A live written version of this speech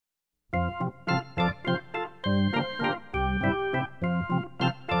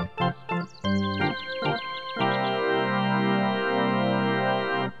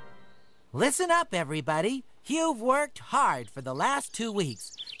Listen up, everybody. You've worked hard for the last 2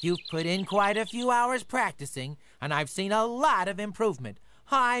 weeks. You've put in quite a few hours practicing, and I've seen a lot of improvement.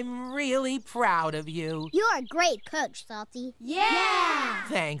 I'm really proud of you. You're a great coach, Salty. Yeah!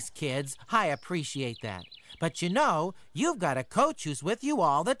 Thanks, kids. I appreciate that. But you know, you've got a coach who's with you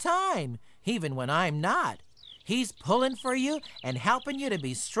all the time, even when I'm not. He's pulling for you and helping you to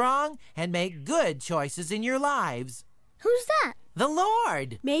be strong and make good choices in your lives. Who's that? The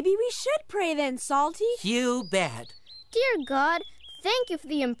Lord. Maybe we should pray then, Salty. You bet. Dear God, thank you for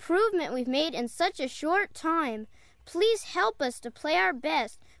the improvement we've made in such a short time. Please help us to play our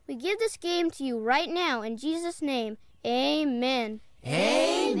best. We give this game to you right now in Jesus' name. Amen.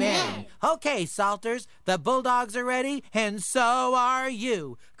 Amen. Okay, Salters, the Bulldogs are ready, and so are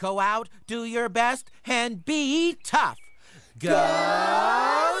you. Go out, do your best, and be tough.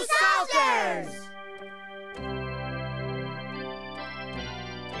 Go Salters!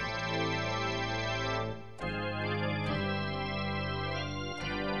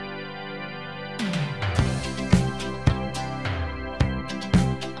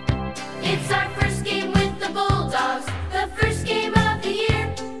 It's our first game with the Bulldogs, the first game of the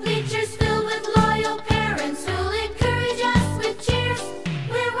year. Bleachers filled with loyal parents who'll encourage us with cheers.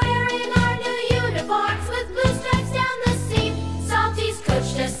 We're wearing our new uniforms with blue stripes down the seam. Salty's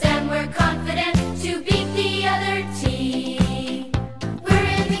coached us and we're confident to beat the other team. We're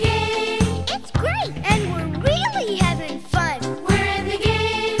in the game. It's great, and we're really having fun. We're in the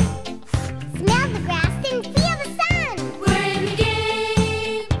game. Smell the grass and feel the sun. We're in the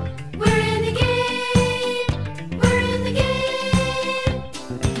game. We're in the game. We're in the game.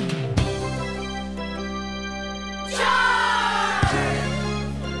 Charge!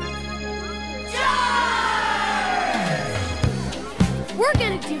 Charge! We're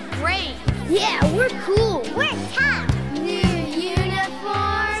gonna do great. Yeah, we're cool. We're tough. New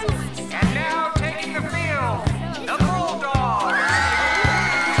uniforms. And now taking the field, the Bulldogs.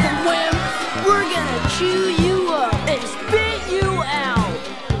 We're gonna chew you up and spit you out.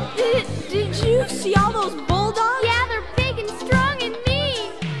 Did you see all those Bulldogs? Yeah, they're big and strong and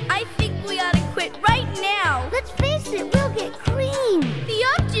mean. I think we ought to quit right now. Let's face it, we'll get creamed. The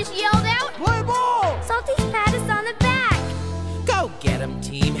ump just yelled out. Play ball! Salty's pat us on the back. Go get 'em,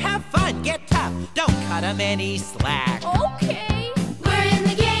 team. Have fun. Get tough. Don't cut 'em any slack. Okay.